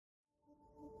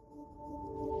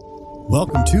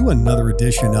Welcome to another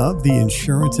edition of the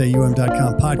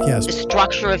InsuranceAUM.com podcast. The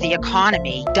structure of the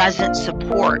economy doesn't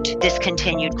support this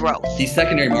continued growth. These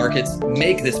secondary markets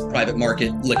make this private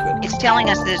market liquid. It's telling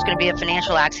us that there's going to be a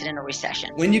financial accident or recession.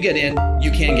 When you get in,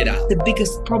 you can get out. The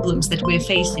biggest problems that we're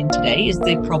facing today is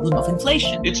the problem of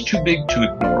inflation. It's too big to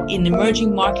ignore. In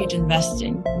emerging market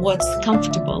investing, what's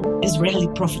comfortable is rarely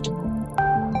profitable.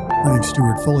 My name's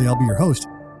Stuart Foley. I'll be your host.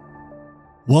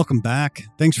 Welcome back.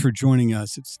 Thanks for joining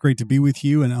us. It's great to be with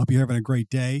you, and I hope you're having a great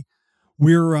day.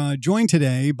 We're joined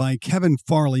today by Kevin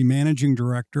Farley, Managing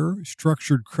Director,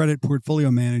 Structured Credit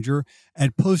Portfolio Manager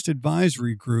at Post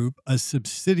Advisory Group, a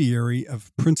subsidiary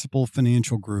of Principal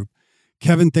Financial Group.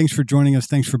 Kevin, thanks for joining us.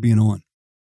 Thanks for being on.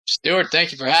 Stuart,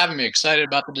 thank you for having me. Excited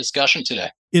about the discussion today.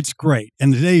 It's great.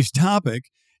 And today's topic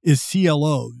is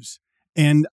CLOs.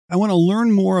 And I want to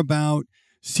learn more about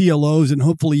CLOs, and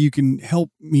hopefully you can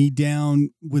help me down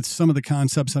with some of the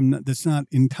concepts that's not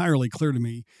entirely clear to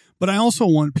me. But I also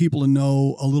want people to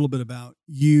know a little bit about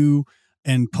you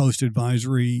and Post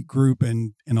Advisory Group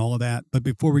and all of that. But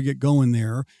before we get going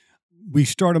there, we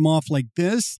start them off like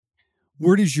this.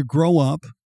 Where did you grow up?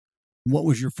 What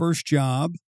was your first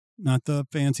job? Not the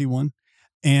fancy one.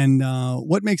 And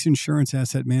what makes insurance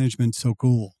asset management so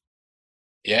cool?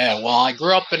 Yeah, well, I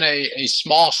grew up in a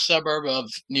small suburb of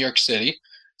New York City.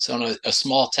 So in a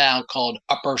small town called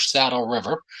Upper Saddle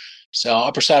River. So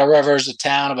Upper Saddle River is a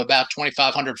town of about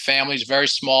 2,500 families, very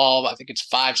small. I think it's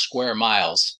 5 square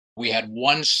miles. We had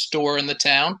one store in the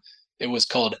town. It was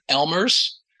called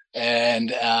Elmer's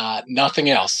and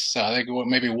nothing else. So I think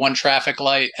maybe one traffic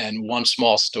light and one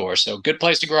small store. So good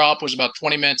place to grow up. Was about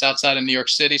 20 minutes outside of New York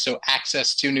City. So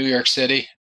access to New York City,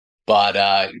 but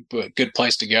good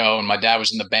place to go. And my dad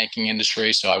was in the banking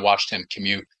industry. So I watched him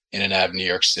commute in and out of New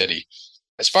York City.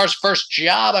 As far as first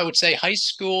job, I would say high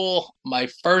school. My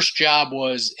first job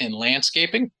was in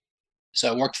landscaping.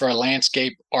 So I worked for a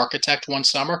landscape architect one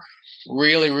summer.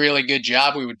 Really, really good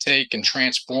job. We would take and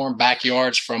transform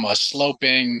backyards from a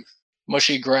sloping,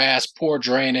 mushy grass, poor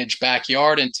drainage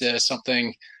backyard into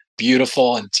something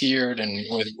beautiful and tiered and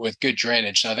with good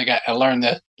drainage. So I think I learned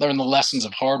the lessons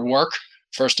of hard work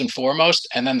first and foremost,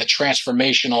 and then the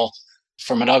transformational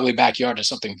from an ugly backyard to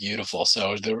something beautiful.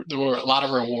 So there were a lot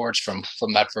of rewards from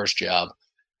that first job.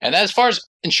 And as far as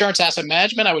insurance asset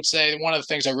management, I would say one of the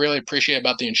things I really appreciate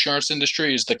about the insurance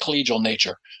industry is the collegial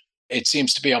nature. It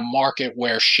seems to be a market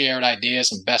where shared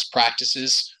ideas and best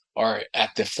practices are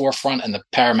at the forefront and the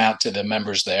paramount to the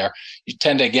members there. You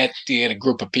tend to get a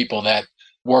group of people that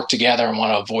work together and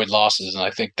want to avoid losses. And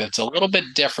I think that's a little bit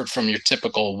different from your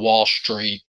typical Wall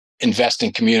Street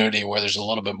investing community where there's a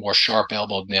little bit more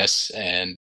sharp-elbowedness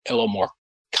and a little more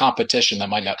competition that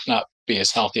might not be as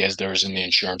healthy as there is in the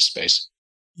insurance space.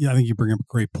 Yeah, I think you bring up a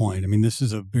great point. I mean, this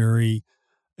is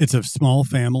it's a small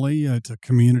family. It's a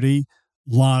community.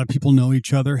 A lot of people know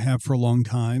each other, have for a long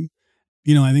time.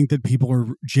 I think that people are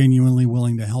genuinely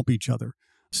willing to help each other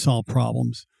solve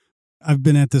problems. I've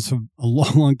been at this a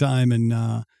long, long time, and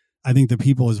I think the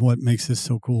people is what makes this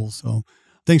so cool. So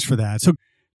thanks for that. So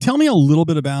tell me a little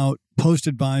bit about Post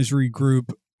Advisory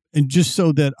Group, and just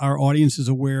so that our audience is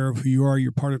aware of who you are.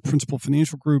 You're part of Principal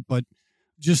Financial Group, but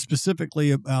just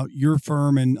specifically about your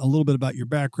firm and a little bit about your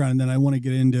background. And then I want to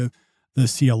get into the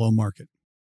CLO market.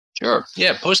 Sure.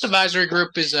 Yeah. Post Advisory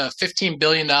Group is a $15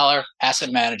 billion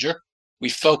asset manager. We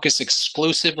focus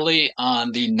exclusively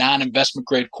on the non-investment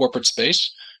grade corporate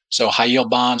space. So high yield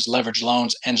bonds, leverage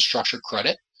loans, and structured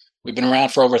credit. We've been around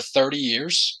for over 30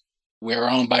 years. We're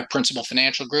owned by Principal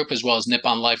Financial Group as well as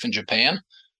Nippon Life in Japan.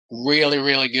 Really,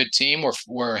 really good team.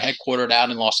 We're headquartered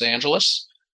out in Los Angeles.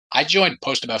 I joined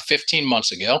Post about 15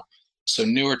 months ago, so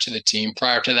newer to the team.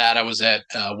 Prior to that, I was at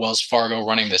Wells Fargo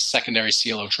running the secondary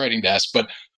CLO trading desk, but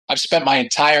I've spent my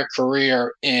entire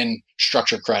career in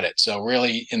structured credit. So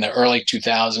really in the early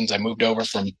 2000s, I moved over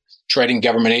from trading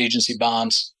government agency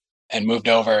bonds and moved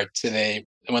over to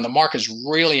when the market's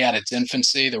really at its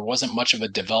infancy. There wasn't much of a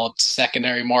developed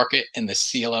secondary market in the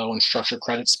CLO and structured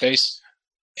credit space,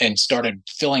 and started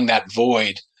filling that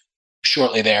void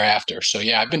shortly thereafter. So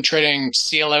yeah, I've been trading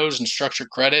CLOs and structured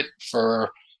credit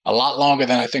for a lot longer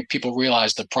than I think people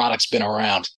realize the product's been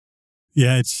around.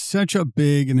 Yeah, it's such a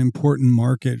big and important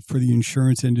market for the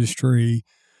insurance industry.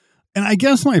 And I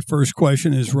guess my first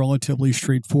question is relatively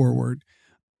straightforward.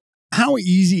 How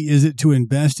easy is it to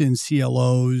invest in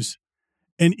CLOs?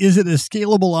 And is it a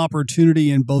scalable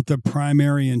opportunity in both the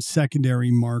primary and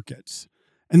secondary markets?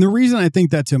 And the reason I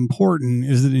think that's important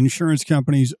is that insurance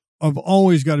companies have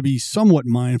always got to be somewhat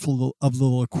mindful of the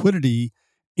liquidity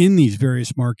in these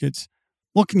various markets.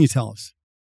 What can you tell us?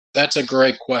 That's a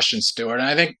great question, Stuart. And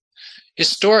I think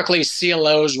Historically,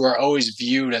 CLOs were always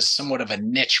viewed as somewhat of a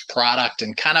niche product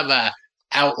and kind of a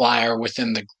outlier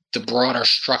within the broader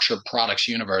structured products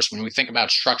universe. When we think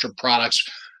about structured products,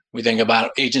 we think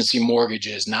about agency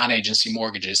mortgages, non-agency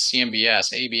mortgages,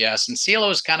 CMBS, ABS, and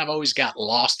CLOs kind of always got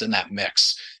lost in that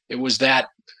mix. It was that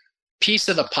piece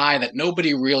of the pie that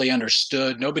nobody really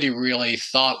understood, nobody really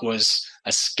thought was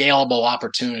a scalable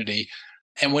opportunity.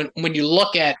 And when you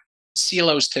look at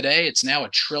CLOs today, it's now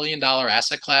 $1 trillion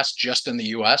asset class just in the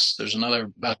US. There's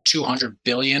another about 200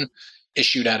 billion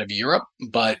issued out of Europe,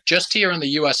 but just here in the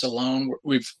US alone,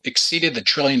 we've exceeded the $1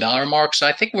 trillion mark. So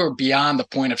I think we're beyond the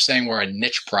point of saying we're a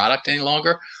niche product any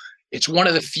longer. It's one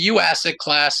of the few asset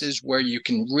classes where you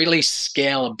can really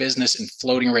scale a business in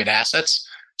floating rate assets.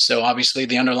 So obviously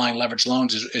the underlying leveraged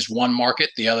loans is one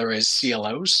market, the other is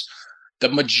CLOs. The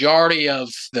majority of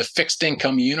the fixed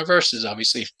income universe is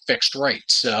obviously fixed rate.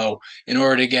 So in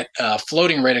order to get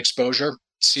floating rate exposure,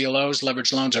 CLOs,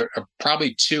 leveraged loans are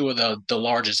probably two of the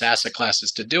largest asset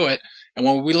classes to do it. And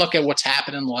when we look at what's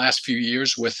happened in the last few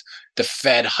years with the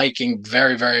Fed hiking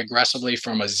very, very aggressively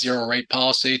from a zero rate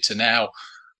policy to now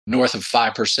north of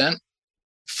 5%,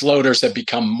 floaters have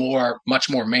become much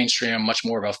more mainstream, much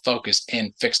more of a focus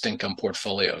in fixed income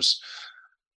portfolios.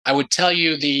 I would tell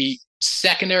you the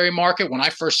secondary market, when I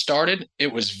first started,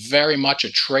 it was very much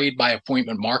a trade by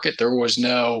appointment market. There was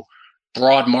no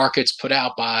broad markets put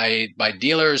out by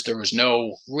dealers. There was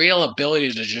no real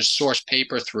ability to just source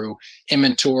paper through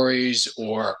inventories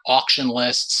or auction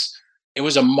lists. It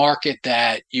was a market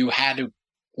that you had to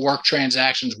work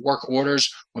transactions, work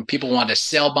orders. When people wanted to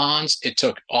sell bonds, it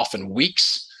took often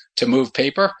weeks to move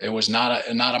paper. It was not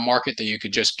a market that you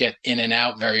could just get in and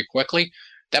out very quickly.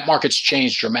 That market's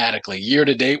changed dramatically. Year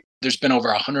to date, there's been over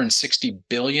 160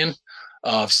 billion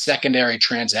of secondary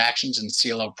transactions in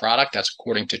CLO product. That's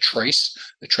according to Trace,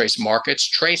 the Trace markets.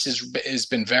 Trace has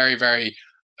been very, very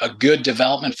a good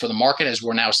development for the market, as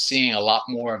we're now seeing a lot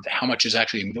more of how much is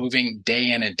actually moving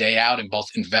day in and day out in both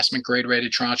investment grade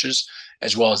rated tranches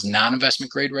as well as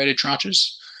non-investment grade rated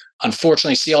tranches.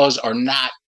 Unfortunately, CLOs are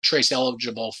not Trace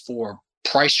eligible for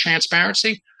price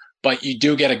transparency, but you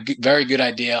do get a very good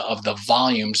idea of the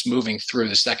volumes moving through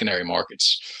the secondary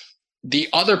markets. The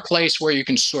other place where you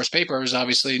can source paper is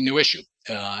obviously new issue.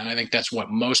 And I think that's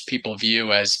what most people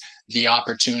view as the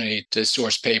opportunity to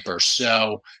source paper.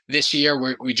 So this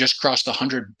year, we just crossed the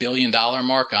 $100 billion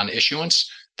mark on issuance.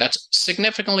 That's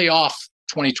significantly off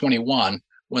 2021,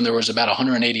 when there was about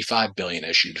 185 billion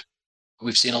issued.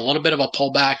 We've seen a little bit of a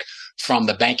pullback from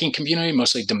the banking community.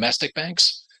 Mostly domestic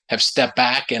banks have stepped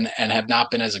back and have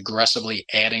not been as aggressively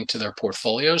adding to their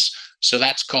portfolios. So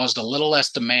that's caused a little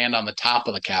less demand on the top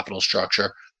of the capital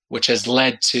structure, which has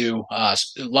led to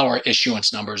lower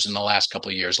issuance numbers in the last couple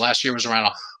of years. Last year was around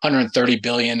 130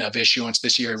 billion of issuance.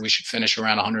 This year we should finish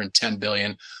around 110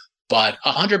 billion. But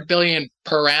 100 billion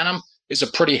per annum is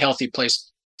a pretty healthy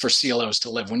place for CLOs to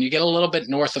live. When you get a little bit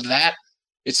north of that,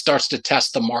 it starts to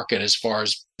test the market as far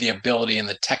as the ability and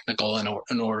the technical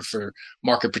in order for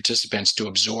market participants to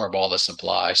absorb all the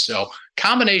supply. So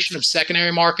combination of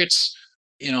secondary markets,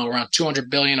 around 200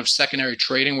 billion of secondary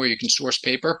trading where you can source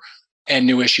paper, and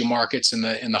new issue markets in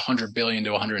the 100 billion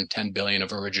to 110 billion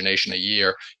of origination a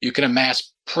year, you can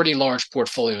amass pretty large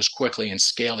portfolios quickly and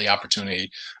scale the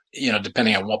opportunity,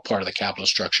 depending on what part of the capital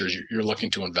structures you're looking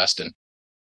to invest in.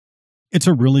 It's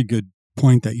a really good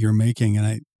point that you're making.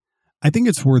 And I think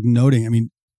it's worth noting. I mean,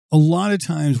 a lot of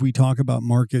times we talk about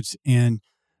markets and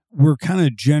we're kind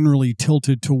of generally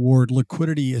tilted toward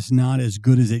liquidity is not as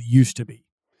good as it used to be,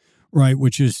 right?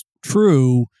 Which is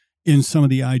true in some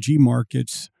of the IG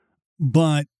markets.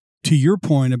 But to your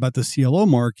point about the CLO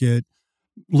market,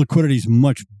 liquidity is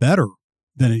much better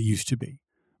than it used to be,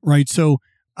 right? So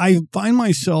I find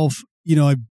myself,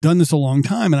 I've done this a long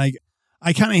time, and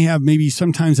I kind of have maybe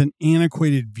sometimes an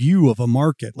antiquated view of a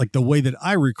market, like the way that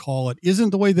I recall it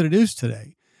isn't the way that it is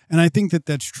today. And I think that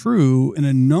that's true in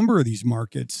a number of these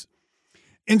markets.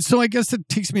 And so I guess that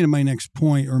takes me to my next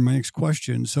point or my next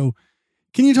question. So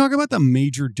can you talk about the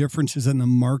major differences in the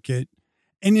market,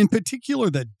 and in particular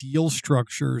the deal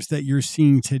structures that you're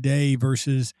seeing today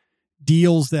versus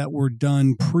deals that were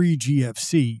done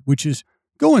pre-GFC, which is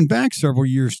going back several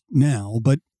years now,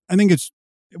 but I think it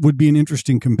would be an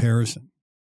interesting comparison.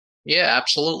 Yeah,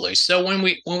 absolutely. So when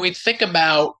we think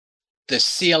about the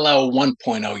CLO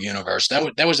 1.0 universe,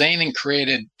 that was anything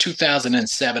created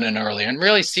 2007 and earlier. And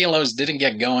really, CLOs didn't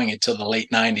get going until the late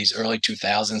 90s, early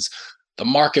 2000s. The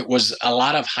market was a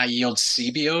lot of high yield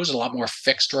CBOs, a lot more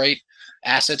fixed rate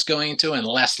assets going into, and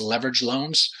less leverage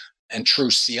loans and true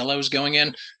CLOs going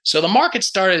in. So the market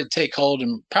started to take hold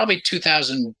in probably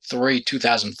 2003,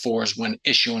 2004 is when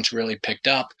issuance really picked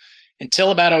up.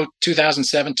 until about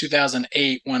 2007,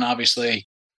 2008, when obviously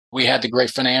we had the great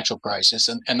financial crisis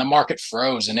and the market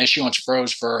froze and issuance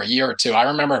froze for a year or two. I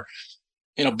remember,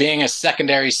 being a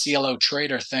secondary CLO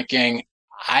trader thinking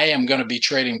I am going to be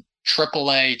trading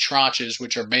AAA tranches,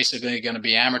 which are basically going to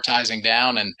be amortizing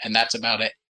down. And that's about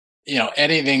it.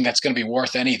 Anything that's going to be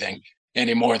worth anything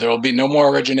anymore. There will be no more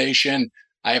origination.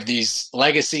 I have these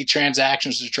legacy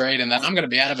transactions to trade, and then I'm going to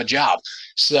be out of a job.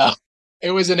 So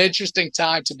it was an interesting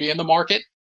time to be in the market,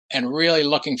 and really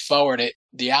looking forward,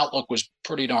 the outlook was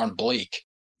pretty darn bleak.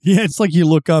 Yeah, it's like you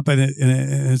look up and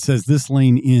it says this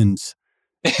lane ends,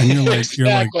 and you're like,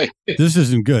 exactly. This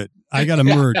isn't good. I got to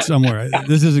merge somewhere.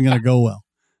 This isn't going to go well.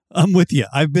 I'm with you.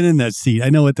 I've been in that seat. I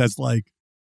know what that's like.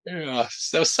 Yeah.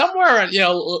 So somewhere,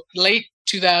 late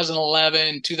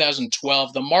 2011,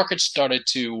 2012, the market started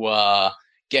to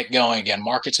get going again.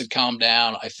 Markets had calmed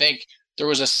down. I think there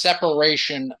was a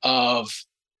separation of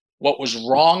what was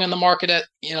wrong in the market at,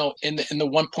 in the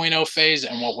 1.0 phase,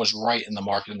 and what was right in the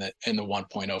market in the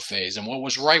 1.0 phase. And what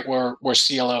was right were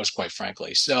CLOs, quite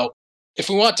frankly. So if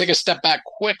we want to take a step back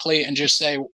quickly and just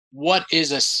say, what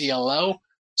is a CLO?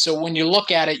 So when you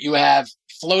look at it, you have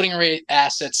floating rate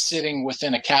assets sitting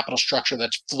within a capital structure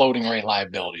that's floating rate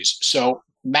liabilities. So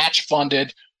match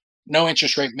funded, no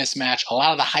interest rate mismatch. A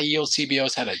lot of the high yield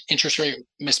CBOs had an interest rate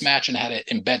mismatch and had to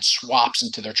embed swaps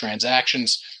into their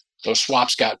transactions. Those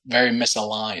swaps got very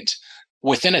misaligned.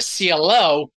 Within a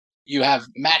CLO, you have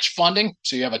match funding.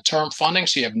 So you have a term funding.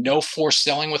 So you have no forced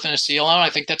selling within a CLO. I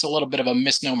think that's a little bit of a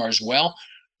misnomer as well.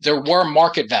 There were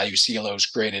market value CLOs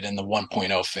created in the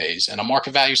 1.0 phase, and a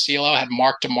market value CLO had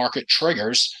mark-to-market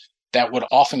triggers that would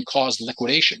often cause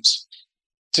liquidations.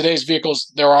 Today's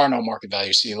vehicles, there are no market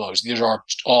value CLOs. These are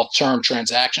all term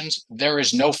transactions. There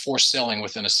is no forced selling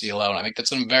within a CLO, and I think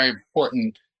that's a very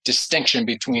important distinction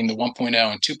between the 1.0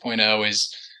 and 2.0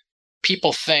 is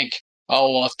people think,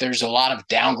 oh, well, if there's a lot of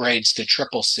downgrades to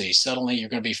triple C, suddenly you're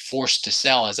going to be forced to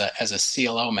sell as a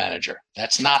CLO manager.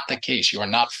 That's not the case. You are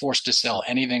not forced to sell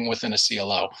anything within a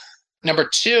CLO. Number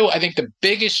two, I think the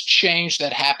biggest change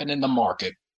that happened in the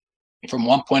market from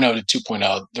 1.0 to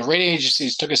 2.0, the rating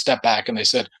agencies took a step back and they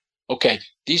said, okay,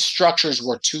 these structures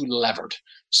were too levered.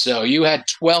 So you had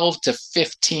 12 to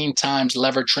 15 times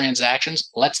levered transactions.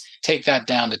 Let's take that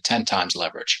down to 10 times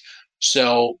leverage.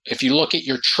 So if you look at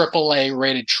your AAA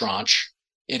rated tranche,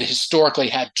 it historically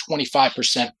had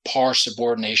 25% par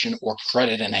subordination or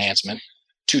credit enhancement,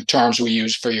 two terms we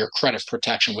use for your credit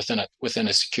protection within a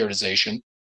securitization.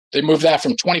 They moved that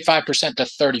from 25% to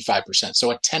 35%, so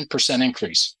a 10%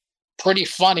 increase. Pretty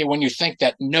funny when you think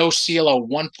that no CLO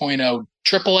 1.0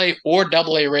 AAA or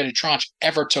AA rated tranche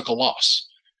ever took a loss.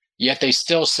 Yet they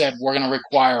still said, we're going to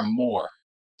require more.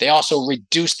 They also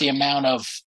reduced the amount of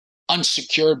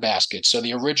unsecured baskets. So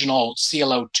the original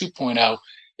CLO 2.0,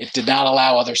 it did not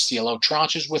allow other CLO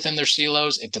tranches within their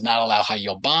CLOs. It did not allow high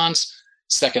yield bonds,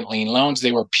 second lien loans.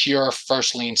 They were pure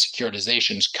first lien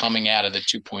securitizations coming out of the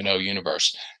 2.0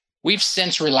 universe. We've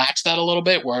since relaxed that a little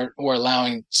bit. We're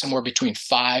allowing somewhere between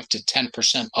 5 to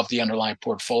 10% of the underlying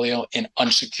portfolio in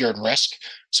unsecured risk.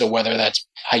 So whether that's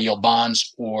high yield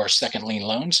bonds or second lien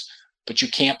loans, but you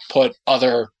can't put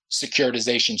other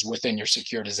securitizations within your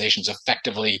securitizations,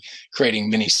 effectively creating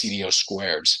mini CDO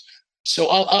squareds. So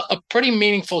a pretty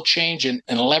meaningful change in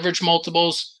leverage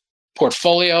multiples,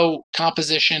 portfolio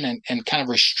composition, and kind of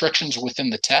restrictions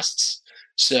within the tests.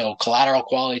 So collateral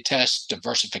quality tests,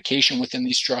 diversification within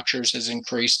these structures has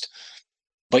increased.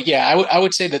 But yeah, I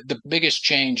would say that the biggest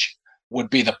change would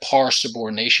be the par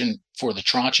subordination for the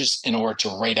tranches in order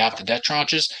to rate out the debt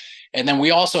tranches. And then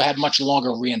we also had much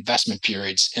longer reinvestment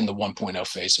periods in the 1.0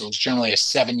 phase. So it was generally a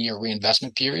 7-year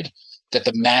reinvestment period that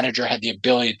the manager had the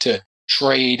ability to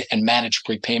trade and manage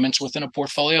prepayments within a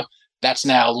portfolio. That's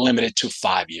now limited to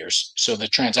 5 years. So the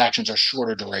transactions are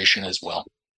shorter duration as well.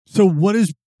 So what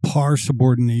does par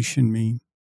subordination mean?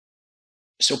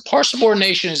 So par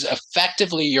subordination is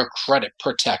effectively your credit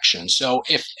protection. So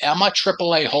if I'm a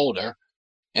AAA holder,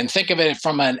 and think of it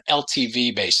from an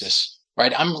LTV basis,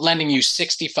 right? I'm lending you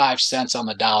 65 cents on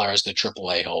the dollar as the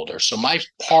AAA holder. So my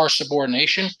par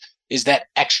subordination is that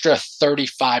extra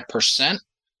 35%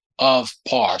 of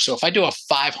par. So if I do a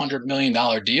 $500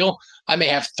 million deal, I may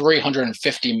have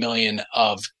 $350 million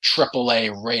of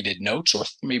AAA rated notes, or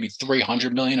maybe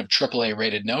 $300 million of AAA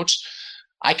rated notes.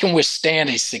 I can withstand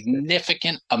a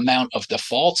significant amount of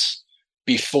defaults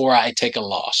before I take a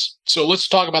loss. So let's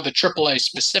talk about the AAA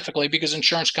specifically, because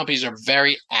insurance companies are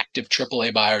very active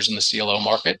AAA buyers in the CLO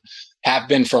market, have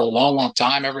been for a long, long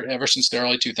time, ever since the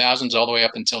early 2000s, all the way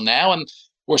up until now. And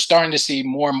we're starting to see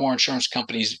more and more insurance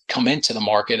companies come into the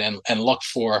market and look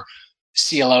for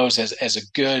CLOs as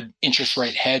a good interest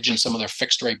rate hedge in some of their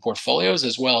fixed rate portfolios,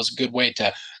 as well as a good way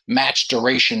to match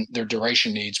their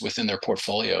duration needs within their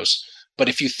portfolios. But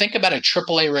if you think about a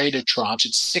AAA rated tranche,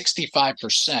 it's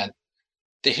 65%.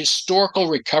 The historical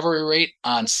recovery rate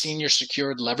on senior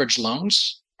secured leveraged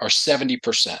loans are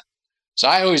 70%. So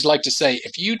I always like to say,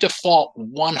 if you default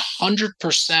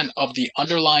 100% of the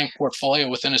underlying portfolio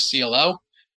within a CLO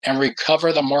and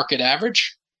recover the market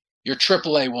average, your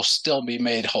AAA will still be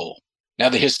made whole. Now,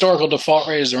 the historical default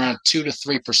rate is around 2 to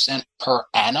 3% per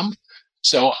annum.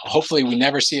 So hopefully we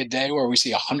never see a day where we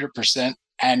see 100%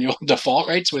 annual default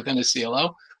rates within a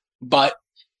CLO. But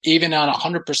even on a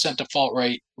 100% default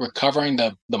rate, recovering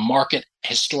the market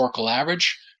historical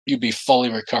average, you'd be fully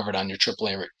recovered on your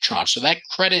AAA tranche. So that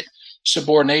credit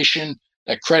subordination,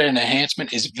 that credit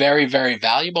enhancement is very, very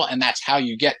valuable. And that's how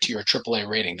you get to your AAA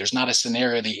rating. There's not a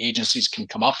scenario the agencies can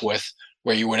come up with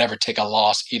where you would ever take a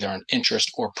loss either on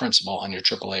interest or principal on your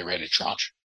AAA rated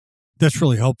tranche. That's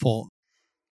really helpful.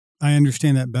 I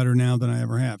understand that better now than I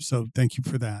ever have. So thank you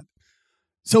for that.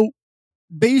 So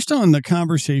based on the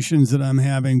conversations that I'm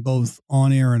having both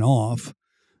on air and off,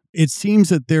 it seems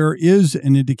that there is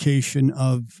an indication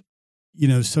of,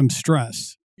 some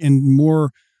stress and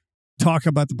more talk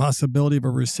about the possibility of a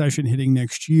recession hitting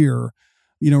next year.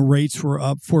 Rates were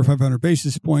up 400 or 500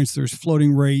 basis points. There's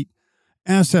floating rate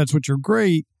assets, which are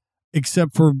great,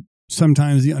 except for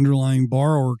sometimes the underlying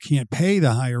borrower can't pay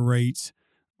the higher rates,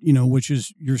 which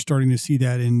is you're starting to see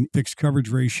that in fixed coverage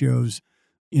ratios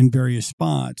in various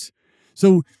spots.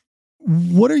 So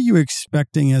what are you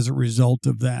expecting as a result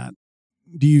of that?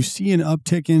 Do you see an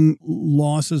uptick in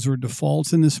losses or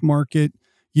defaults in this market?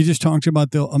 You just talked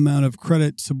about the amount of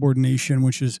credit subordination,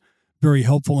 which is very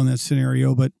helpful in that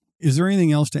scenario, but is there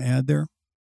anything else to add there?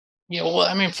 Yeah,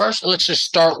 well, first, let's just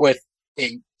start with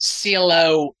a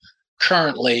CLO.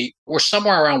 Currently, we're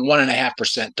somewhere around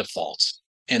 1.5% defaults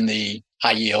in the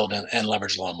high yield and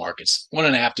leveraged loan markets,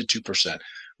 1.5% to 2%,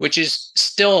 which is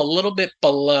still a little bit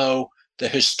below the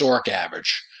historic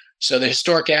average. So the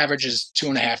historic average is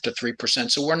 2.5% to 3%.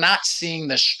 So we're not seeing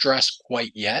the stress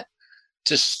quite yet.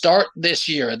 To start this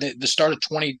year, the start of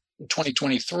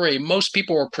 2023, most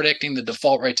people were predicting the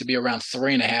default rate to be around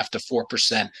 3.5% to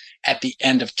 4% at the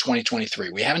end of 2023.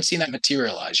 We haven't seen that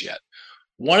materialize yet.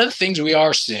 One of the things we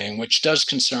are seeing, which does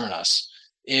concern us,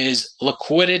 is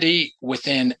liquidity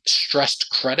within stressed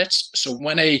credits. So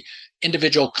when a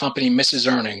individual company misses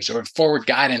earnings or forward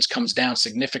guidance comes down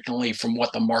significantly from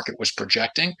what the market was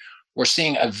projecting, we're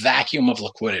seeing a vacuum of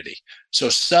liquidity. So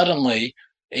suddenly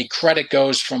a credit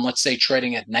goes from, let's say,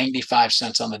 trading at 95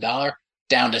 cents on the dollar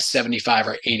down to 75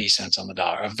 or 80 cents on the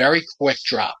dollar, a very quick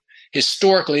drop.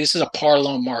 Historically, this is a par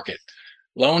loan market.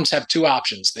 Loans have two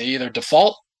options. They either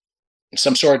default,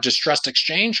 some sort of distressed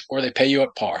exchange, or they pay you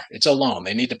at par. It's a loan.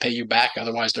 They need to pay you back.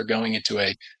 Otherwise, they're going into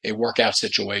a workout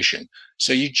situation.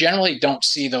 So you generally don't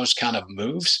see those kind of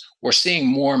moves. We're seeing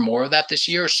more and more of that this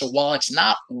year. So while it's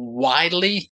not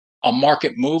widely a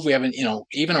market move, we haven't,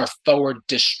 even our forward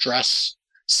distress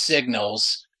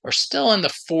signals are still in the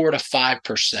 4 to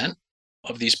 5%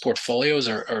 of these portfolios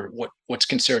are what's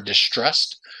considered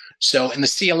distressed. So in the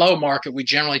CLO market, we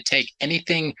generally take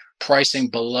anything pricing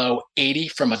below 80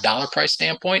 from a dollar price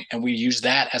standpoint, and we use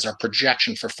that as our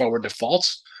projection for forward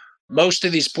defaults. Most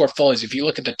of these portfolios, if you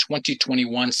look at the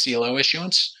 2021 CLO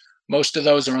issuance, most of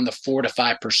those are in the 4 to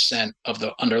 5% of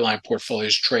the underlying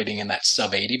portfolios trading in that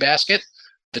sub 80 basket.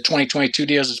 The 2022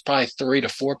 deals is probably 3 to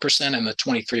 4%, and the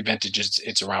 23 vintages,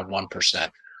 it's around 1%.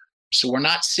 So we're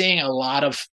not seeing a lot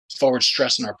of forward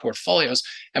stress in our portfolios.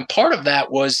 And part of that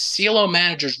was CLO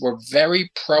managers were very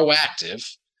proactive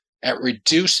at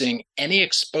reducing any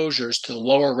exposures to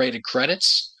lower rated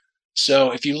credits.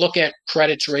 So if you look at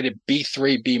credits rated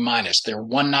B3, B minus, they're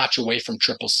one notch away from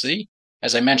triple C.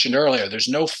 As I mentioned earlier, there's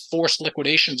no forced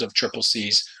liquidations of triple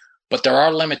Cs, but there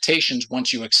are limitations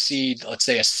once you exceed, let's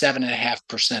say, a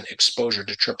 7.5% exposure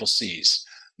to triple Cs.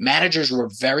 Managers were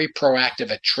very proactive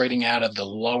at trading out of the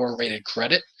lower rated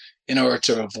credit in order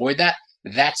to avoid that.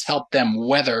 That's helped them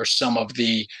weather some of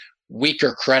the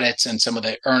weaker credits and some of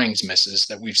the earnings misses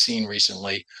that we've seen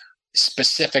recently,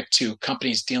 specific to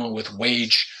companies dealing with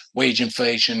wage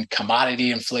inflation,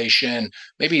 commodity inflation,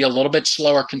 maybe a little bit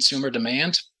slower consumer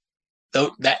demand.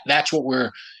 That's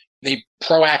what they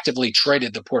proactively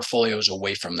traded the portfolios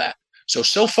away from that.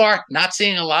 So far, not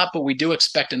seeing a lot, but we do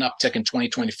expect an uptick in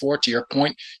 2024. To your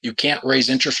point, you can't raise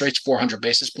interest rates 400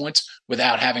 basis points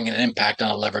without having an impact on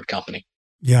a levered company.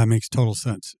 Yeah, it makes total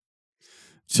sense.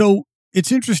 So it's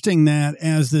interesting that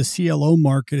as the CLO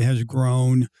market has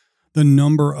grown, the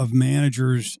number of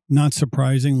managers, not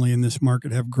surprisingly in this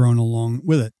market, have grown along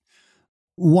with it.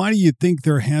 Why do you think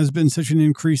there has been such an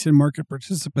increase in market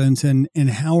participants, and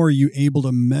how are you able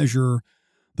to measure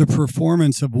the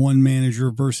performance of one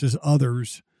manager versus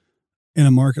others in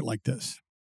a market like this?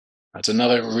 That's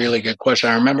another really good question.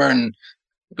 I remember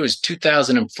it was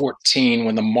 2014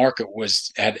 when the market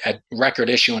was at record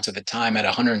issuance at the time at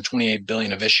 128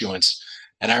 billion of issuance.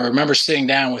 And I remember sitting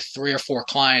down with 3 or 4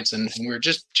 clients, and we were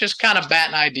just kind of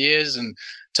batting ideas and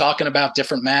talking about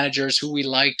different managers, who we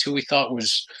liked, who we thought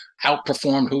was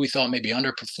outperformed, who we thought maybe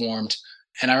underperformed.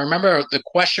 And I remember the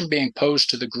question being posed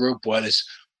to the group was,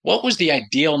 what was the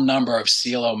ideal number of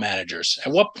CLO managers?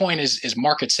 At what point is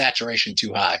market saturation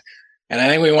too high? And I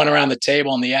think we went around the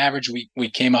table, and the average we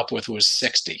came up with was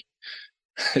 60.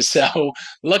 So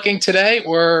looking today,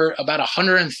 we're about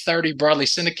 130 broadly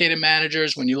syndicated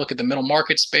managers. When you look at the middle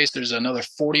market space, there's another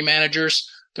 40 managers.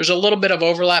 There's a little bit of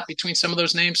overlap between some of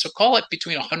those names. So call it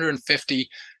between 150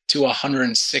 to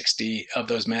 160 of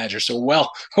those managers. So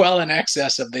well in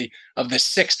excess of the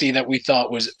 60 that we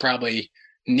thought was probably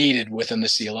needed within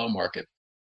the CLO market.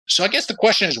 So I guess the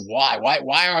question is why?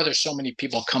 Why are there so many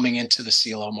people coming into the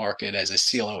CLO market as a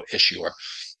CLO issuer?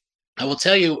 I will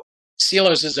tell you,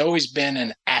 CLOs has always been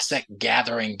an asset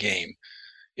gathering game.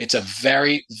 It's a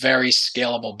very, very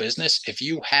scalable business. If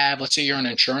you have, let's say you're an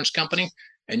insurance company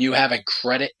and you have a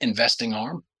credit investing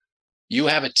arm, you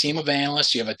have a team of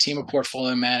analysts, you have a team of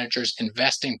portfolio managers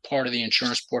investing part of the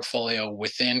insurance portfolio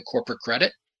within corporate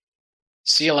credit.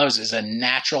 CLOs is a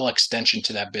natural extension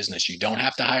to that business. You don't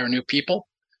have to hire new people.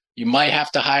 You might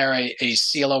have to hire a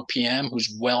CLO PM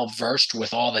who's well-versed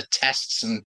with all the tests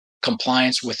and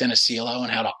compliance within a CLO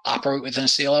and how to operate within a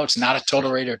CLO. It's not a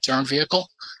total rate of return vehicle,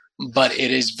 but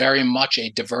it is very much a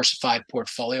diversified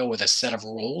portfolio with a set of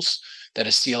rules that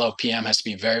a CLO PM has to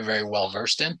be very, very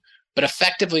well-versed in. But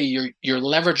effectively, you're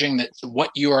leveraging what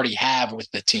you already have with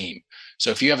the team. So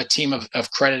if you have a team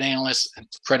of credit analysts and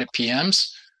credit PMs,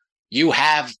 you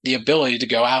have the ability to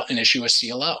go out and issue a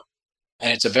CLO.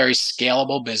 And it's a very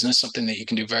scalable business, something that you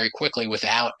can do very quickly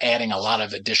without adding a lot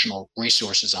of additional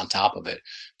resources on top of it.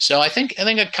 So I think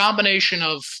a combination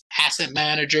of asset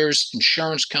managers,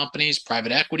 insurance companies,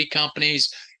 private equity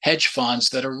companies, hedge funds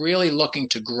that are really looking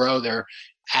to grow their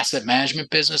asset management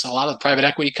business. A lot of the private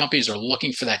equity companies are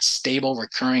looking for that stable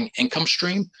recurring income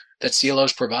stream that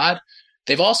CLOs provide.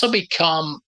 They've also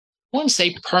become, I wouldn't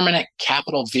say permanent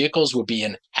capital vehicles would be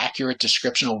an accurate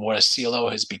description of what a CLO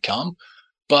has become.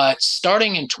 But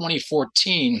starting in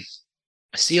 2014,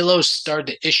 CLOs started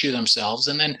to issue themselves.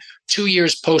 And then 2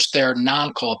 years post their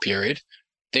non-call period,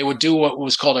 they would do what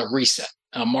was called a reset,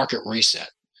 a market reset.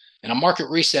 And a market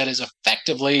reset is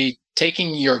effectively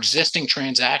taking your existing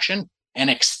transaction and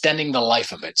extending the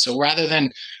life of it. So rather than,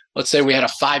 let's say we had a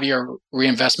 5-year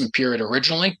reinvestment period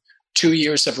originally, 2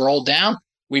 years have rolled down.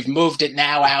 We've moved it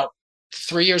now out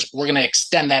 3 years. We're going to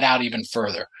extend that out even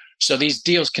further. So these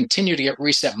deals continue to get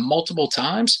reset multiple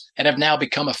times and have now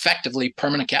become effectively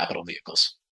permanent capital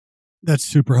vehicles. That's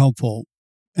super helpful.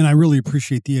 And I really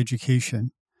appreciate the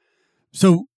education.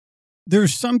 So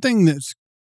there's something that's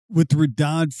with the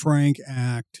Dodd-Frank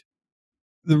Act,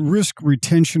 the risk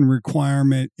retention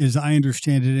requirement, as I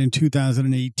understand it, in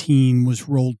 2018 was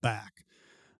rolled back.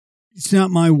 It's not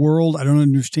my world. I don't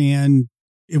understand.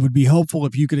 It would be helpful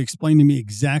if you could explain to me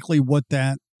exactly what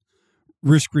that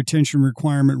risk retention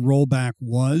requirement rollback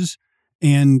was,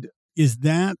 and is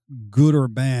that good or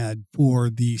bad for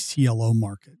the CLO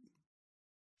market?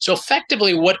 So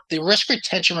effectively, what the risk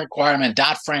retention requirement,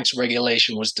 Dodd-Frank's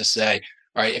regulation, was to say,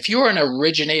 all right, if you're an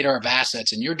originator of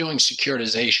assets and you're doing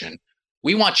securitization,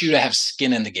 we want you to have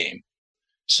skin in the game.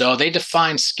 So they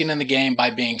define skin in the game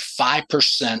by being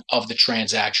 5% of the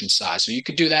transaction size. So you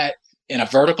could do that in a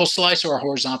vertical slice or a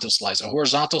horizontal slice. A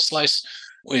horizontal slice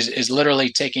is literally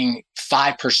taking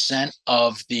 5%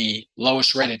 of the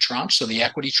lowest rated tranche, so the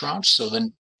equity tranche, so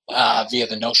then via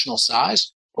the notional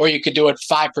size, or you could do it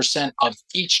 5% of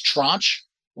each tranche,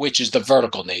 which is the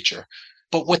vertical nature.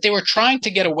 But what they were trying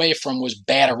to get away from was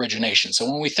bad origination. So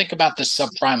when we think about the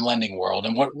subprime lending world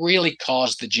and what really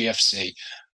caused the GFC,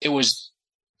 it was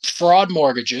fraud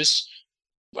mortgages.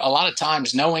 A lot of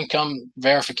times, no income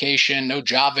verification, no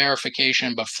job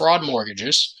verification, but fraud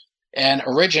mortgages, and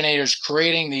originators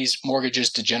creating these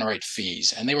mortgages to generate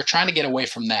fees. And they were trying to get away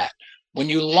from that. When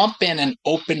you lump in an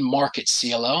open market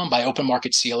CLO, and by open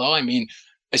market CLO, I mean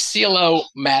a CLO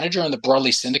manager in the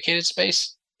broadly syndicated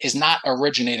space is not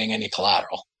originating any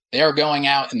collateral. They are going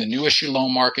out in the new issue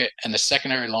loan market and the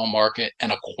secondary loan market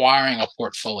and acquiring a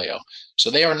portfolio.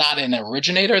 So they are not an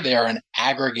originator, they are an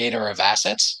aggregator of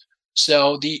assets.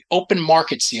 So the open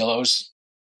market CLOs,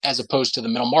 as opposed to the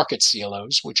middle market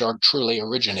CLOs, which are truly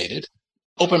originated,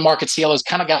 open market CLOs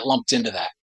kind of got lumped into that.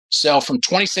 So from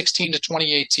 2016 to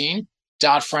 2018,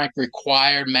 Dodd-Frank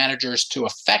required managers to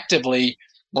effectively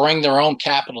bring their own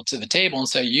capital to the table and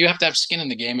say, you have to have skin in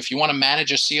the game. If you want to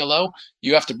manage a CLO,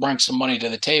 you have to bring some money to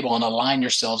the table and align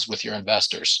yourselves with your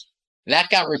investors. That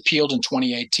got repealed in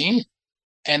 2018.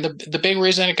 And the big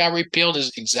reason it got repealed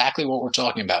is exactly what we're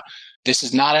talking about. This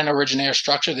is not an originator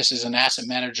structure. This is an asset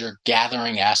manager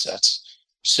gathering assets.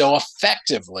 So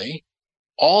effectively,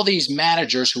 all these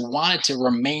managers who wanted to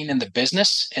remain in the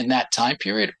business in that time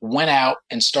period went out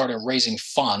and started raising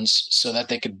funds so that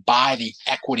they could buy the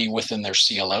equity within their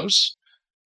CLOs.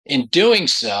 In doing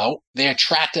so, they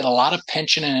attracted a lot of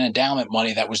pension and endowment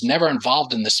money that was never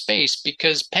involved in the space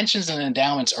because pensions and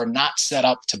endowments are not set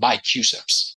up to buy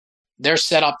CUSIPs. They're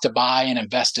set up to buy and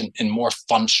invest in more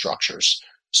fund structures.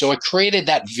 So it created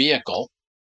that vehicle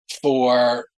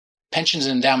for pensions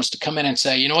and endowments to come in and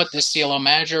say, you know what, this CLO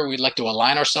manager we'd like to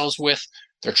align ourselves with.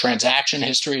 Their transaction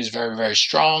history is very, very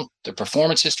strong. Their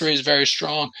performance history is very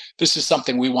strong. This is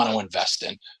something we want to invest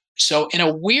in. So in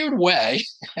a weird way,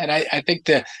 and I think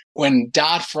that when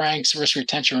Dodd-Frank's risk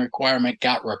retention requirement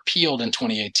got repealed in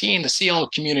 2018, the CLO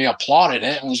community applauded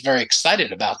it and was very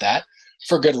excited about that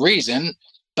for good reason.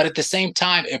 But at the same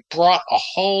time, it brought a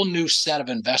whole new set of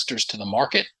investors to the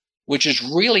market, which has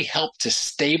really helped to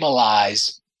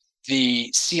stabilize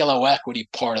the CLO equity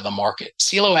part of the market.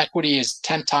 CLO equity is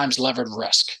 10 times levered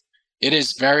risk. It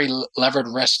is very levered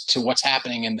risk to what's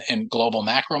happening in global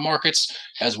macro markets,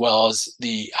 as well as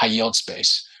the high yield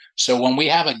space. So when we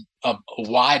have a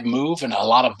wide move and a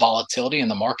lot of volatility in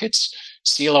the markets,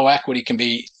 CLO equity can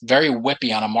be very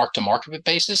whippy on a mark-to-market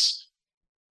basis.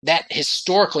 That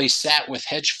historically sat with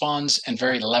hedge funds and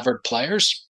very levered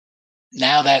players.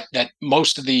 Now that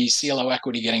most of the CLO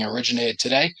equity getting originated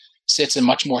today sits in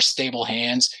much more stable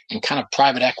hands and kind of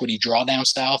private equity drawdown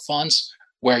style funds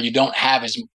where you don't have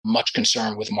as much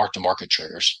concern with mark-to-market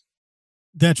triggers.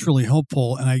 That's really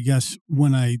helpful. And I guess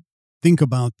when I think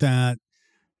about that,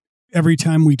 every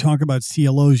time we talk about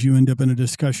CLOs, you end up in a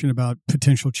discussion about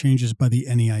potential changes by the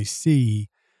NEIC.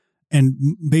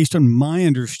 And based on my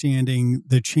understanding,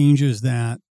 the changes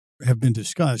that have been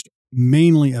discussed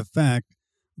mainly affect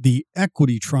the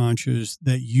equity tranches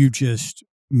that you just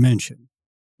mentioned.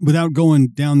 Without going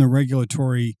down the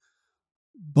regulatory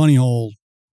bunny hole,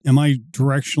 am I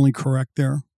directionally correct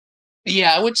there?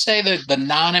 Yeah, I would say that the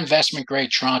non-investment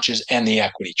grade tranches and the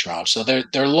equity tranche. So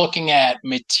they're looking at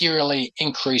materially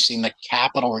increasing the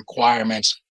capital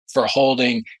requirements for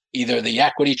holding either the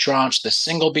equity tranche, the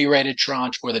single B rated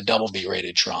tranche, or the double B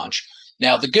rated tranche.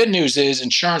 Now, the good news is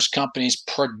insurance companies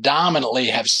predominantly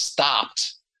have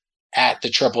stopped at the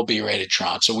triple B rated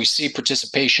tranche. So we see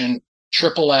participation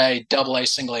AAA, AA,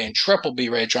 single A, and triple B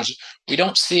rated tranches. We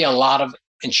don't see a lot of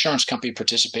insurance company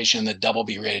participation in the double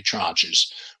B rated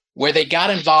tranches. Where they got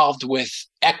involved with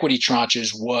equity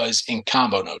tranches was in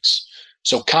combo notes.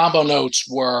 So combo notes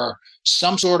were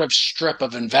some sort of strip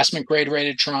of investment grade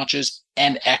rated tranches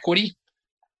and equity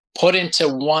put into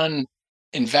one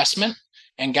investment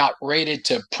and got rated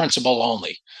to principal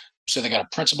only. So they got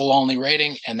a principal only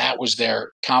rating, and that was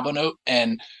their combo note.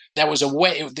 And that was a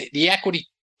way, the equity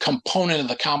component of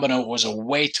the combo note was a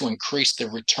way to increase the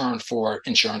return for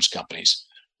insurance companies.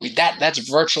 That's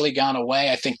virtually gone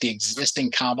away. I think the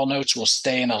existing combo notes will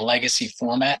stay in a legacy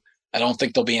format. I don't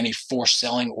think there'll be any forced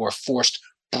selling or forced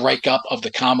breakup of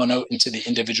the combo note into the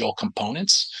individual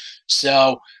components.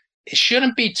 So it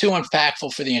shouldn't be too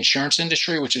impactful for the insurance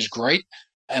industry, which is great.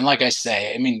 And like I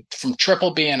say, I mean, from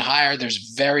triple B and higher,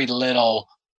 there's very little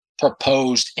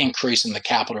proposed increase in the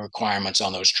capital requirements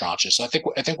on those tranches. So I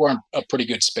think we're in a pretty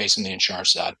good space in the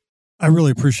insurance side. I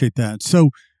really appreciate that. So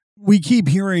we keep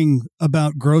hearing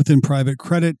about growth in private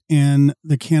credit and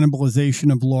the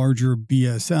cannibalization of larger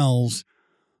BSLs,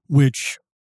 which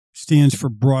stands for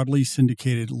broadly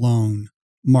syndicated loan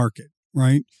market,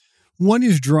 right? What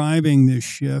is driving this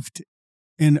shift?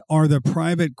 And are the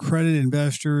private credit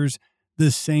investors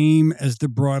the same as the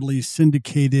broadly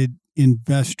syndicated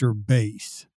investor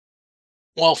base?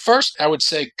 Well, first, I would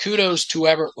say kudos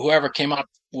to whoever came up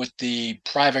with the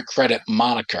private credit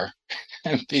moniker,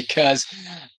 because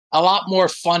a lot more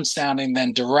fun sounding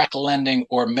than direct lending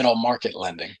or middle market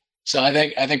lending. So I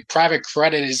think private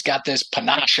credit has got this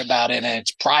panache about it, and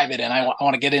it's private, and I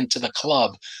want to get into the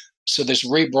club. So this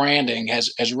rebranding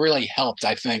has really helped,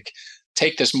 I think,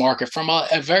 take this market from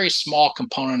a very small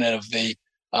component of the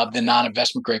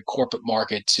non-investment grade corporate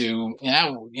market to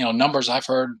numbers I've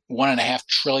heard $1.5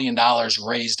 trillion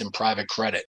raised in private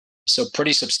credit. So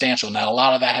pretty substantial. Now, a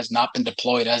lot of that has not been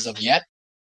deployed as of yet,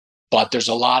 but there's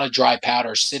a lot of dry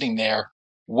powder sitting there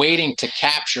waiting to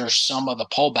capture some of the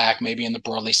pullback, maybe in the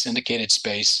broadly syndicated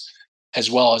space. as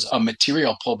well as a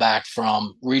material pullback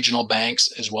from regional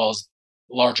banks, as well as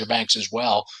larger banks as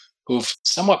well, who've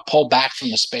somewhat pulled back from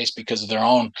the space because of their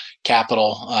own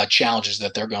capital challenges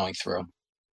that they're going through.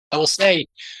 I will say,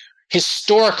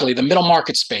 historically, the middle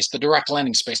market space, the direct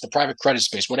lending space, the private credit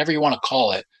space, whatever you want to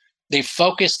call it, they've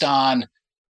focused on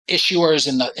issuers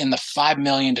in the $5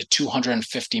 million to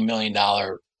 $250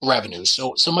 million revenues,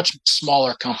 so much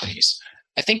smaller companies.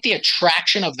 I think the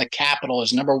attraction of the capital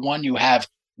is, number one, you have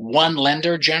one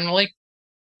lender generally.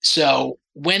 So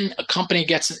when a company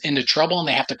gets into trouble and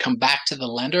they have to come back to the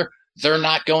lender, they're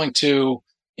not going to,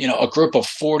 a group of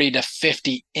 40 to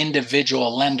 50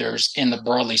 individual lenders in the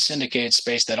broadly syndicated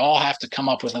space that all have to come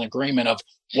up with an agreement of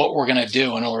what we're going to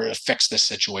do in order to fix this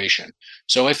situation.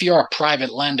 So if you're a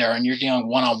private lender and you're dealing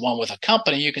one-on-one with a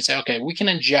company, you can say, okay, we can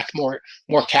inject more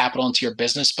capital into your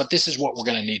business, but this is what we're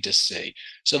going to need to see.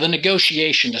 So the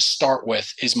negotiation to start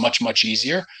with is much, much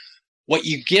easier. What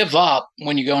you give up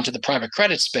when you go into the private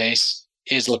credit space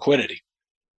is liquidity.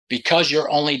 Because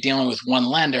you're only dealing with one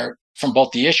lender, from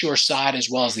both the issuer side as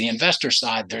well as the investor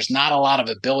side, there's not a lot of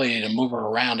ability to move it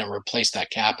around and replace that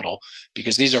capital,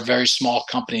 because these are very small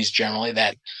companies generally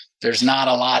that there's not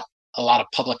a lot of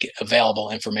public available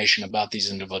information about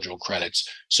these individual credits.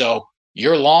 So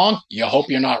you're long, you hope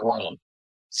you're not wrong.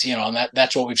 So, and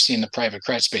that's what we've seen in the private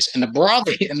credit space. In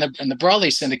the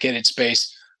broadly syndicated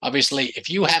space, obviously, if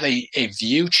you have a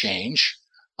view change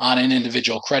on an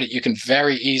individual credit, you can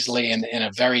very easily, in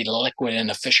a very liquid and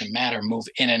efficient manner, move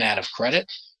in and out of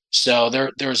credit. So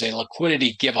there's a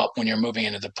liquidity give up when you're moving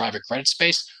into the private credit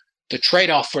space. The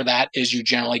trade-off for that is you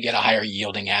generally get a higher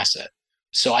yielding asset.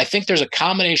 So I think there's a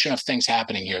combination of things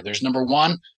happening here. There's, number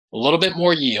one, a little bit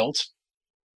more yield.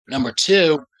 Number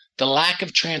two, the lack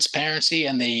of transparency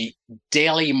and the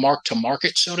daily mark to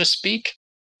market, so to speak.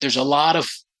 There's a lot of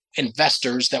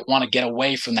investors that want to get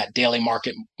away from that daily mark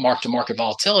to market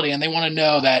volatility, and they want to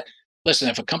know that, listen,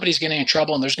 if a company's getting in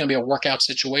trouble and there's going to be a workout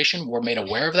situation, we're made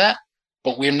aware of that,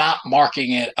 but we're not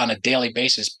marking it on a daily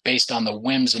basis based on the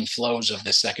whims and flows of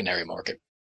the secondary market.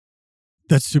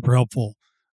 That's super helpful.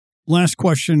 Last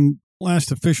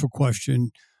official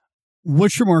question.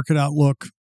 What's your market outlook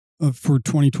for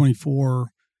 2024?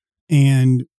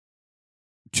 And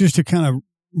just to kind of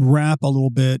wrap a little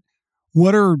bit,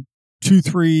 what are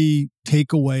 2-3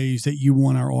 takeaways that you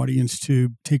want our audience to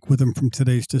take with them from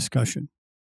today's discussion?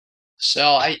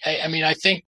 So I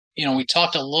think, we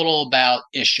talked a little about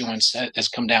issuance that has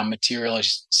come down materially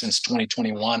since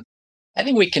 2021. I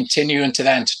think we continue into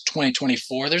that into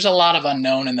 2024. There's a lot of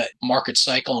unknown in the market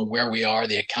cycle and where we are,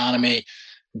 the economy.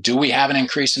 Do we have an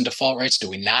increase in default rates? Do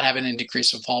we not have an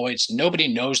increase in default rates? Nobody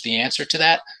knows the answer to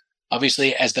that.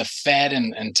 Obviously, as the Fed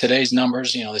and today's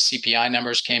numbers, the CPI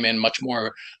numbers came in much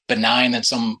more benign than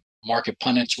some market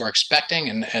pundits were expecting,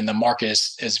 and the market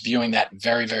is viewing that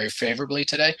very, very favorably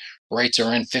today. Rates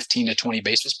are in 15 to 20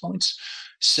 basis points.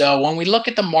 So when we look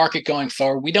at the market going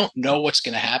forward, we don't know what's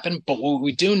going to happen, but what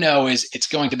we do know is it's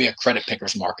going to be a credit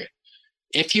picker's market.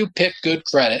 If you pick good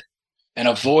credit and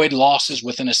avoid losses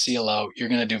within a CLO, you're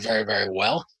going to do very, very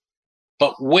well.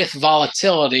 But with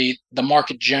volatility, the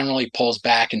market generally pulls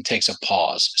back and takes a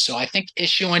pause. So I think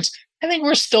issuance,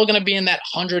 we're still going to be in that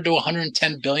 100 to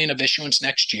 110 billion of issuance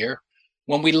next year.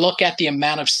 When we look at the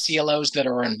amount of CLOs that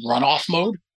are in runoff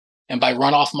mode, and by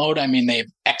runoff mode, I mean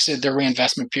they've exited their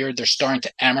reinvestment period, they're starting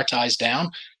to amortize down.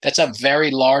 That's a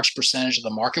very large percentage of the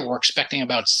market. We're expecting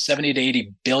about 70 to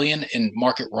 80 billion in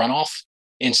market runoff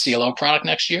in CLO product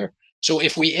next year. So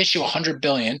if we issue 100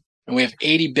 billion and we have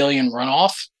 80 billion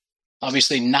runoff,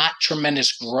 obviously not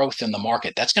tremendous growth in the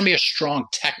market. That's going to be a strong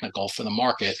technical for the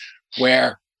market,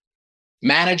 where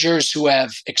managers who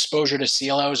have exposure to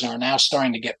CLOs and are now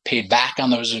starting to get paid back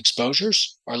on those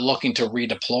exposures are looking to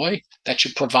redeploy. That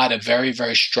should provide a very,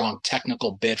 very strong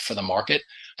technical bid for the market.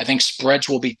 I think spreads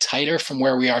will be tighter from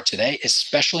where we are today,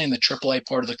 especially in the AAA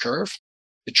part of the curve.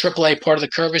 The AAA part of the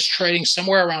curve is trading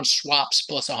somewhere around swaps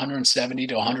plus 170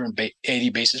 to 180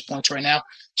 basis points right now.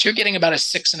 So you're getting about a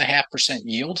 6.5%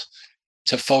 yield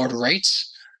to forward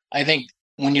rates. I think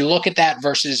when you look at that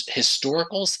versus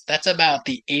historicals, that's about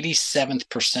the 87th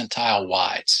percentile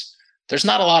wides. There's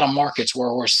not a lot of markets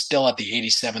where we're still at the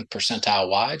 87th percentile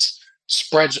wides.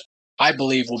 Spreads, I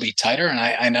believe, will be tighter. And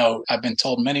I know I've been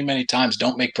told many, many times,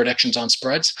 don't make predictions on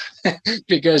spreads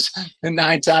because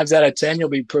 9 times out of 10, you'll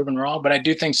be proven wrong. But I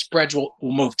do think spreads will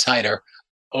move tighter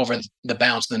over the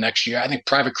balance of the next year. I think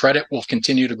private credit will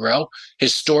continue to grow.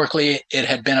 Historically, it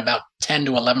had been about 10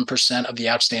 to 11% of the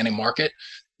outstanding market.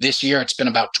 This year, it's been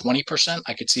about 20%.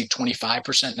 I could see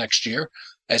 25% next year.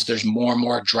 as there's more and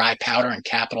more dry powder and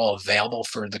capital available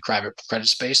for the private credit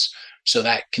space. So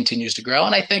that continues to grow.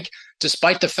 And I think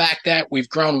despite the fact that we've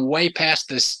grown way past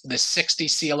the 60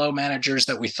 CLO managers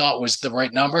that we thought was the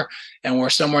right number, and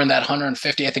we're somewhere in that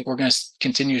 150, I think we're going to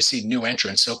continue to see new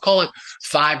entrants. So call it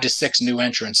 5 to 6 new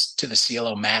entrants to the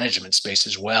CLO management space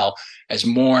as well, as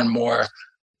more and more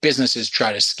businesses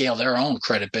try to scale their own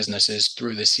credit businesses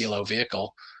through the CLO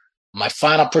vehicle. My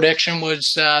final prediction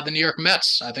was the New York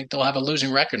Mets. I think they'll have a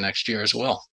losing record next year as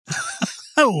well.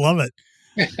 I love it.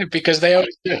 Because they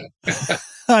always do.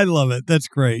 I love it. That's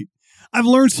great. I've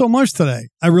learned so much today.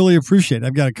 I really appreciate it.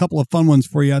 I've got a couple of fun ones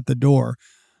for you at the door.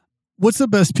 What's the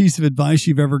best piece of advice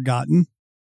you've ever gotten?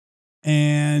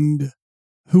 And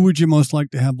who would you most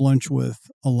like to have lunch with,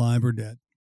 alive or dead?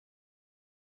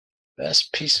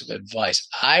 Best piece of advice,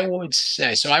 I would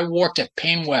say. So I worked at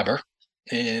Payne Weber.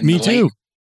 Me too.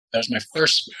 That was my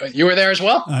first. You were there as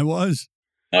well? I was.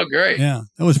 Oh, great. Yeah.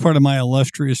 That was part of my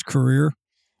illustrious career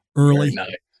early. Very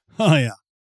nice. Oh, yeah.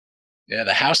 Yeah,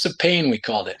 the House of Pain, we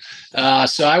called it.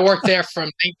 So I worked there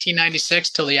from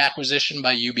 1996 till the acquisition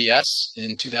by UBS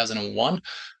in 2001.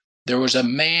 There was a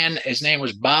man, his name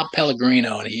was Bob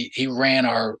Pellegrino, and he ran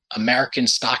our American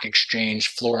Stock Exchange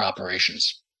floor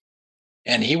operations.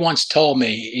 And he once told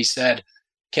me, he said,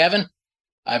 Kevin,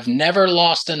 I've never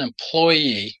lost an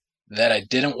employee that I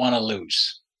didn't want to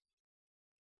lose.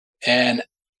 And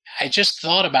I just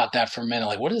thought about that for a minute.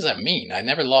 Like, what does that mean? I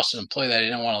never lost an employee that I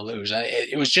didn't want to lose.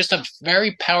 It was just a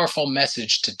very powerful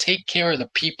message to take care of the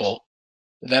people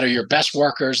that are your best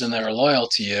workers and that are loyal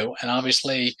to you. And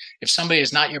obviously, if somebody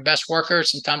is not your best worker,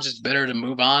 sometimes it's better to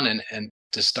move on and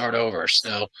to start over.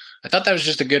 So I thought that was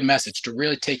just a good message to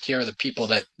really take care of the people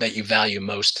that you value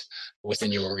most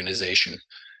within your organization.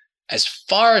 As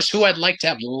far as who I'd like to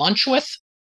have lunch with,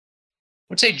 I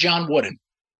would say John Wooden.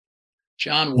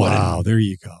 John Wooden. Wow, there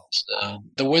you go. So,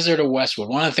 the Wizard of Westwood.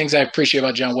 One of the things I appreciate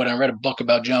about John Wooden, I read a book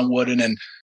about John Wooden, and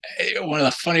one of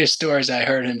the funniest stories I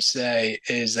heard him say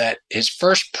is that his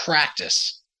first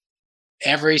practice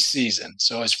every season,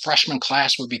 so his freshman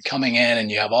class would be coming in,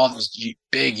 and you have all these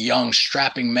big, young,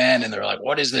 strapping men, and they're like,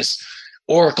 what is this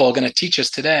Oracle going to teach us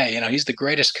today? You know, he's the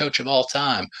greatest coach of all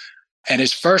time. And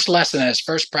his first lesson at his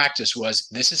first practice was,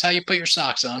 this is how you put your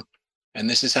socks on, and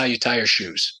this is how you tie your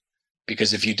shoes.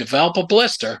 Because if you develop a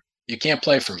blister, you can't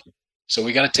play for me. So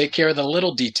we got to take care of the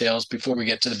little details before we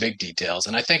get to the big details.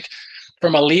 And I think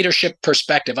from a leadership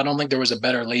perspective, I don't think there was a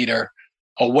better leader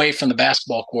away from the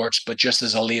basketball courts, but just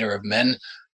as a leader of men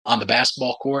on the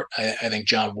basketball court, I think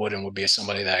John Wooden would be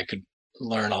somebody that I could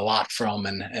learn a lot from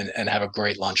and have a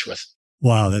great lunch with.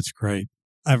 Wow, that's great.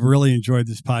 I've really enjoyed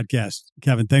this podcast.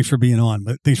 Kevin, thanks for being on,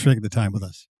 but thanks for taking the time with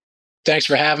us. Thanks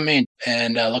for having me,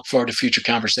 and I look forward to future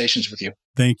conversations with you.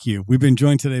 Thank you. We've been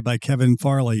joined today by Kevin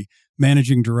Farley,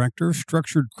 Managing Director,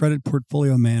 Structured Credit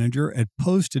Portfolio Manager at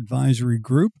Post Advisory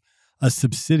Group, a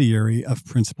subsidiary of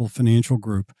Principal Financial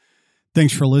Group.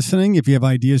 Thanks for listening. If you have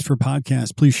ideas for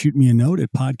podcasts, please shoot me a note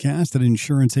at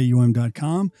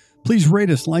podcast@insuranceaum.com. Please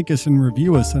rate us, like us, and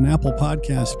review us on Apple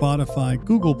Podcasts, Spotify,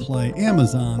 Google Play,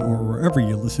 Amazon, or wherever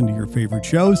you listen to your favorite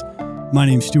shows. My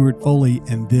name's Stuart Foley,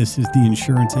 and this is the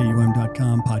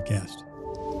InsuranceAUM.com podcast.